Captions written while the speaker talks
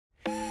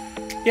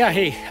Yeah,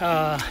 hey,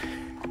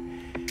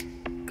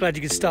 glad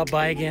you could stop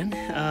by again.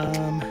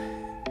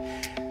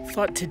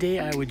 Thought today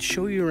I would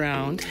show you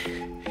around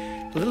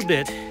a little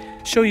bit,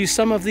 show you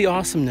some of the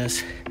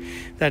awesomeness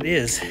that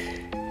is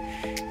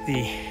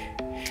the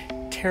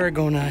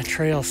Tarragona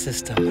trail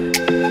system.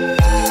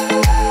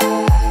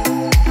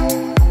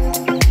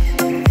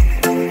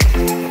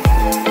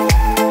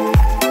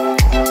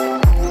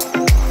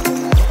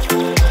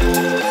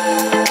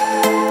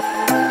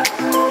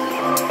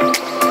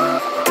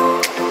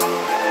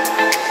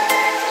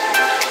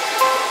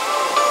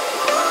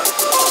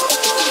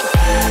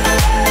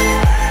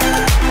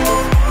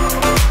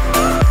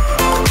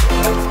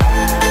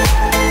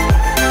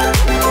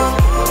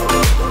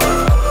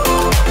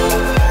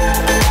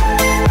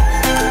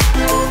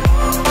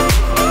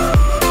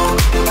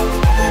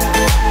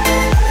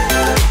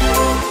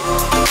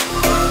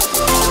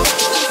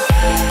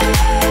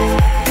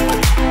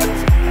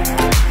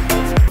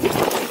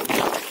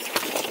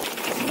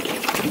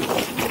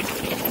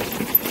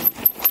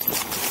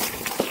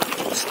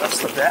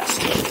 That's the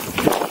best.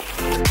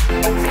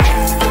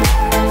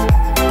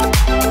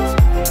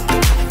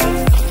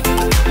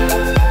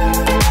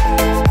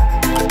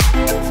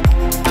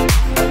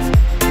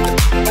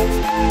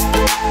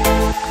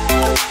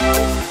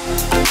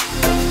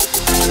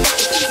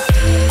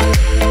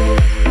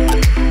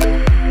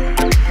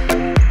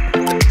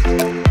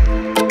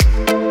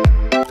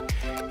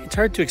 It's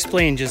hard to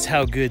explain just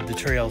how good the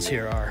trails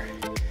here are.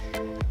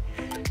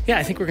 Yeah,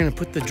 I think we're gonna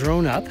put the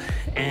drone up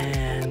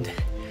and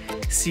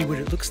see what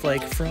it looks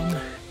like from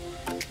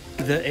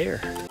the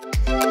air.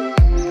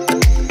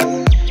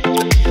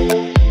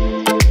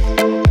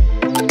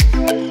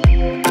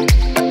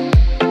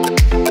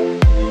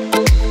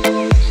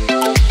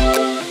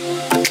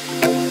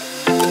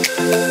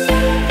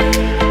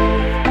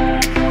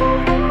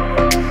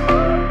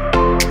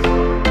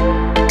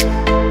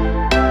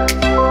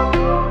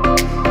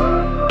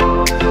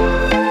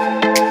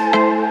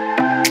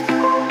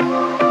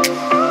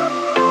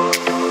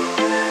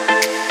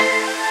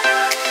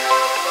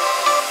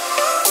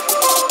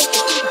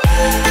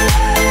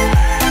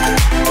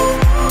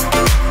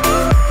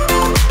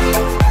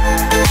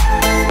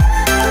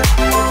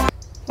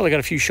 Well, I got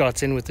a few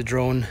shots in with the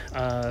drone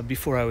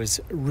before I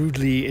was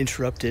rudely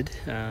interrupted.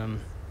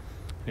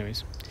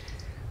 Anyways,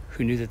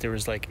 who knew that there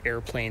was like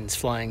airplanes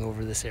flying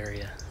over this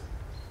area?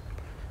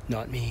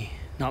 Not me.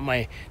 Not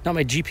my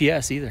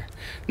GPS either.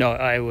 No,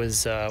 I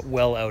was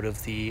well out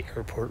of the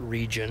airport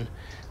region,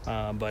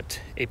 but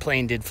a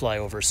plane did fly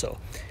over, so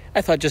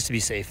I thought just to be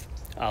safe,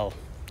 I'll,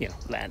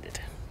 land it.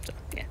 So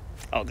yeah,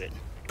 all good.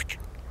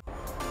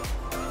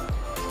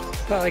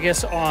 Well, I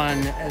guess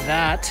on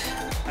that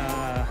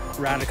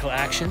radical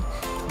action,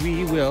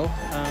 we will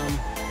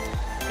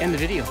end the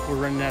video. We're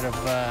running out of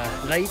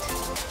light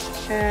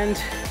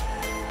and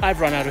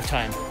I've run out of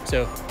time.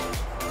 So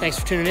thanks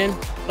for tuning in.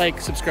 Like,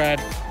 subscribe,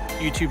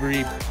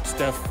 YouTuber-y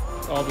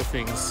stuff, all the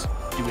things.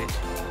 Do it.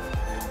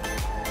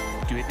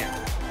 Do it now.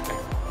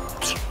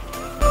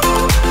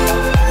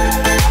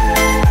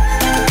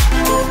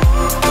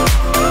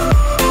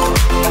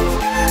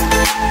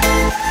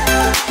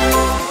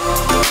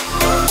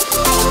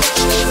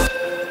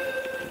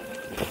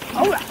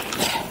 All right.